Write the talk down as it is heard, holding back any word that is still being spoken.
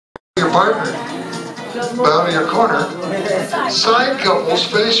partner. Bow to your corner. Side couples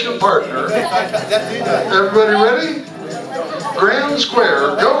face your partner. Everybody ready? Grand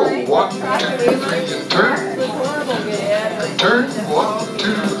square. Go. 1, 2, 3, and turn. And turn. 1,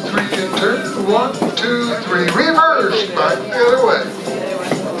 2, 3, and turn. 1, 2, 3. Reverse. Back the other way.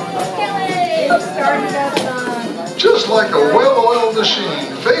 Just like a well-oiled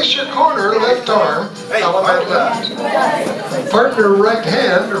machine. Face your corner, left arm, element left. Partner right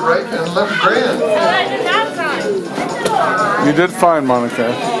hand, right and left grand. You did fine,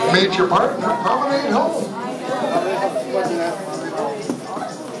 Monica. Meet your partner, promenade home.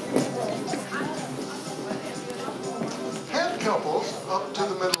 Hand couples up to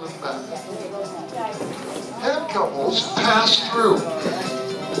the middle and back. Hand couples pass through.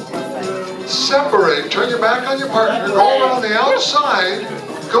 Separate, turn your back on your partner, go around the outside,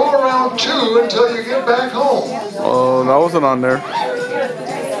 go around 2 until you get back home. Oh, that wasn't on there.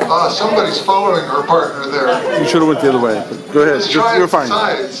 Somebody's following her partner there. You should have went the other way. Go ahead, you're fine.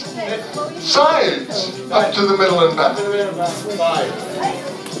 Sides. Sides, up to the middle and back.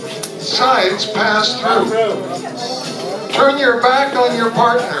 Sides pass through. Turn your back on your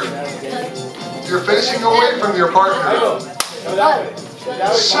partner. You're facing away from your partner.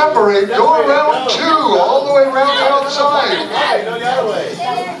 Separate, go around 2, all the way around the outside.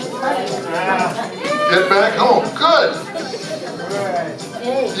 Get back home. Good.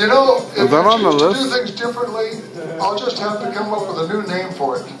 You know, if you choose to do things differently, I'll just have to come up with a new name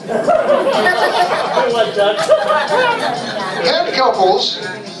for it. Hand couples,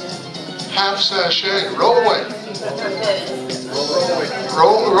 half sachet, roll away.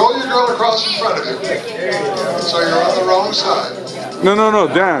 Roll your girl across in front of you. So you're on the wrong side. No,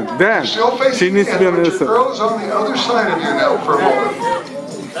 Dan. She needs to be on this side. Your girl's on the other side of you now for a moment.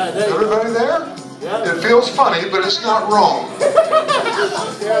 Everybody there? It feels funny, but it's not wrong.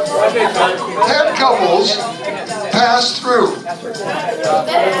 Hand couples pass through.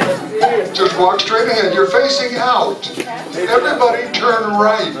 Just walk straight ahead. You're facing out. Everybody turn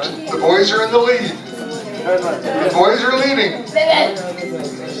right. The boys are in the lead. The boys are leading.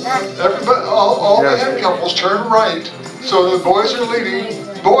 Everybody, all the hand couples turn right. So the boys are leading.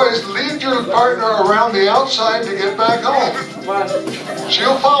 Boys, lead your partner around the outside to get back home.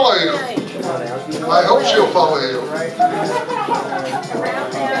 She'll follow you. I hope she'll follow you.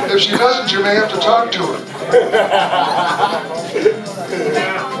 If she doesn't, you may have to talk to her.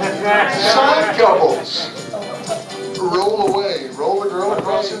 Side couples. Roll away. Roll the girl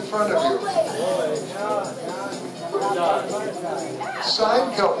across in front of you.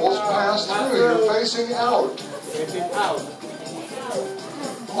 Side couples pass through. You're facing out.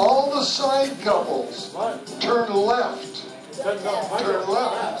 All the side couples turn left. Turn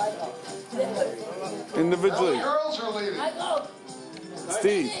left. Individually. All the girls are leading.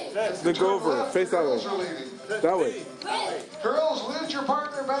 Steve, then go over. Face that way. That way. Girls, lead your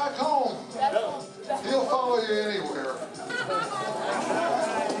partner back home. He'll follow you anywhere.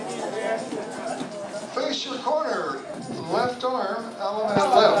 Face your corner. Left arm, element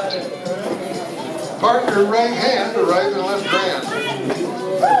left. Partner right hand, right and left grand.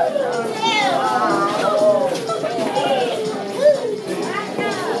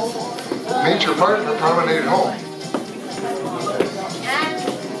 Meet your partner, promenade home.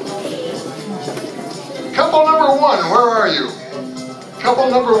 Couple number 1, where are you? Couple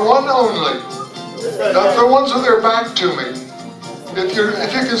number 1 only. Not the ones with their back to me. If you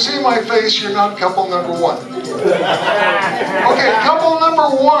can see my face, you're not couple number 1. Okay, couple number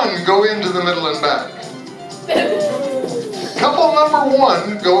 1, go into the middle and back. Couple number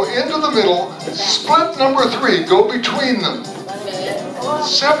 1, go into the middle. Split number 3, go between them.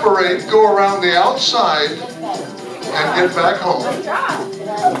 Separate, go around the outside, and get back home.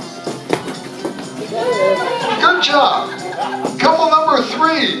 Good job. Couple number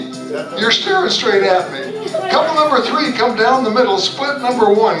 3, you're staring straight at me. Couple number 3, come down the middle. Split number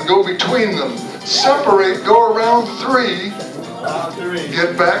 1, go between them. Separate, go around 3,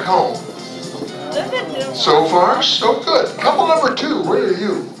 get back home. So far, so good. Couple number 2, where are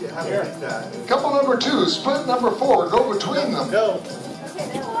you? Couple number 2, split number 4, go between them.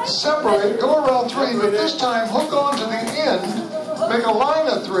 Separate, go around 3, but this time hook on to the end, make a line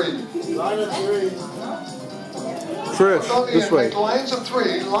of 3. Trish, this way. Make lines of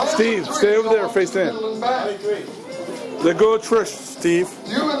 3. Steve, stay over there, face in. Then go Trish, Steve.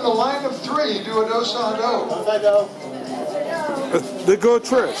 You in the line of 3, do a do-sa-do. Then go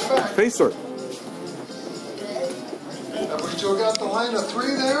Trish, face her. Have we still got the line of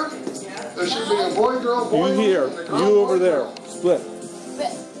 3 there? There should be a boy, girl, boy. You here, you over there. Split.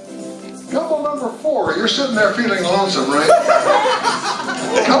 Couple number 4, you're sitting there feeling lonesome, right?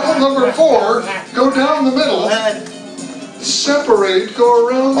 Couple number 4, go down the middle. Separate, go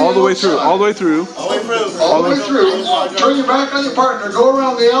around the All the way through, outside. all the way through. All the way through. Turn your back on your partner, go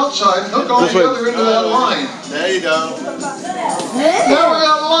around the outside, and hook on the other end of that line. There you go. Now we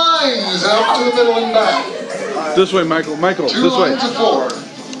got lines out to the middle and back. This way, Michael. Michael, 2 this way. lines of 4.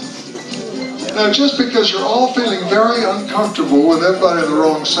 Now, just because you're all feeling very uncomfortable with everybody on the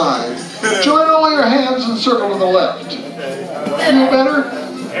wrong side, join all your hands and circle to the left. Feel better?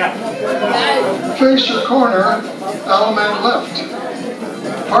 Face your corner, element left.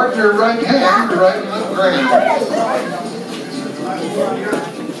 Partner right hand, right and left grand.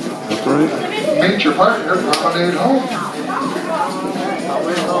 Right. Meet your partner, promenade home.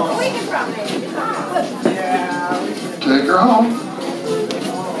 Take her home.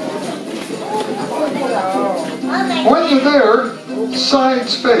 When you're there, side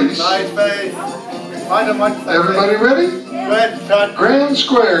space. Side face. Everybody ready? Red cut. Grand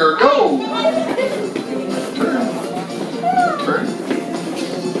square, go! Turn. Turn.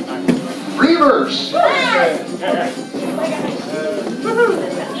 Reverse.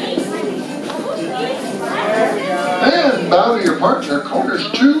 And bow to your partner, corners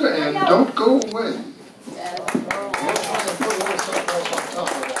 2, and don't go away.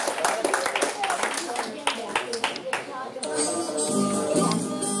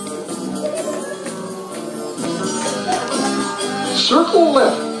 Circle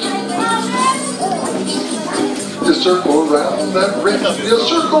left. You circle around that ring. You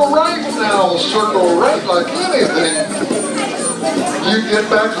circle right now. Circle right like anything. You get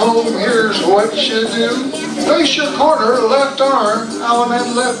back home, here's what you do. Face your corner, left arm, out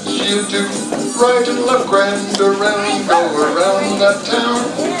and left you do. Right and left, grand around, go around that town.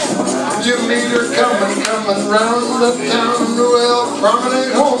 You meet her coming round the town. Well,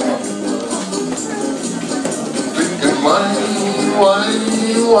 promenade home. Drinking wine,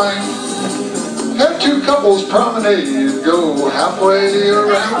 wine, wine. Have 2 couples promenade, go halfway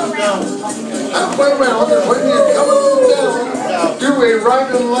around. Halfway around, and when you're coming down, do a right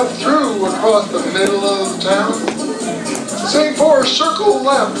and left through across the middle of town. Say 4, circle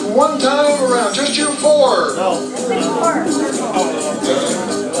left, 1 time around, just you 4.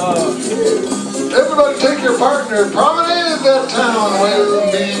 Everybody take your partner, promenade that town.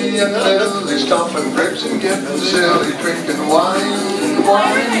 Well, me and Lily stomping grapes and getting silly, drinking wine,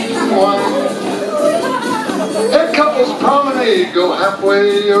 wine, wine. Head couples promenade, go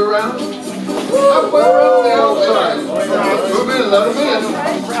halfway around. Halfway around the outside. Move in, let them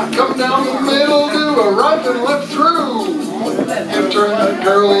in. Come down the middle, do a right and left through. You turn that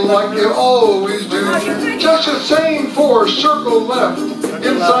girl like you always do. Just the same 4, circle left.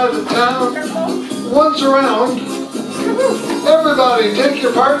 Inside the town, once around. Everybody take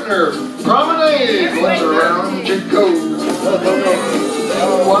your partner. Promenade, once around you go.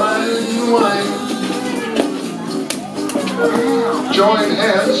 Wine, wine. Join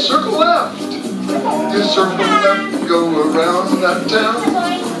hands, circle left. You circle left, go around that town.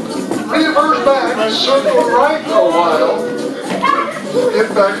 Reverse back, circle right a while. Get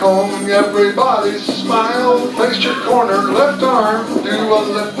back home, everybody smile. Face your corner, left arm, do a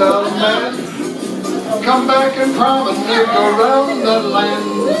lift out of man. Come back and promenade, go round the land.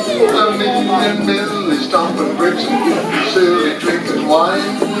 Me and Millie stomping bricks and getting silly, drinking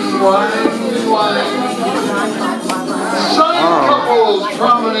wine, wine, wine. Side couples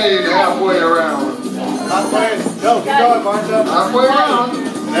promenade halfway around. Halfway. Go, keep going, Barnes. Halfway around.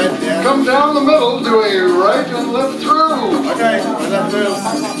 Come down the middle, do a right and left through. Okay, left through.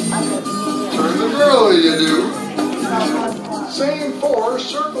 Turn the girl, you do. Same 4,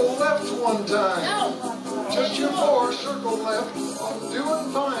 circle left 1 time. Just you 4, circle left.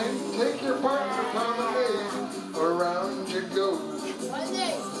 Doing fine. Take your partner, promenade. Around you go.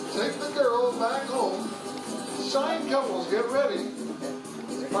 Take the girl back home. Side couples, get ready.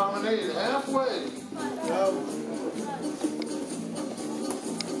 Promenade halfway.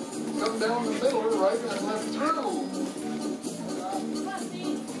 Come down the middle, right and left through.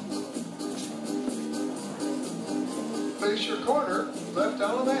 Face your corner, left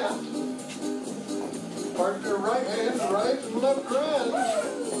element. Partner right hand, right and left grand.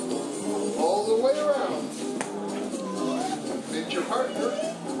 All the way around. Meet your partner.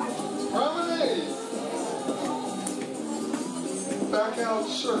 Promenade. Back out,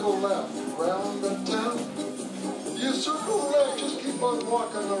 circle left, round the town. You circle left, just keep on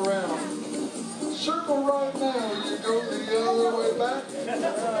walking around. Circle right now, you go the other way back.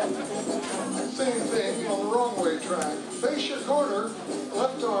 Same thing on the wrong way track. Face your corner,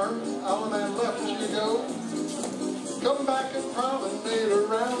 left arm, element left you go. Come back and promenade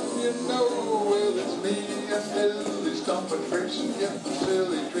around, you know, well, it's me and Lily's stomping grapes and getting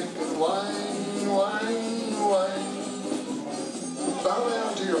silly, drinking wine, wine, wine. Bow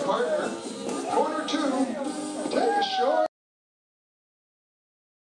down to your partner. Corner two, take a short.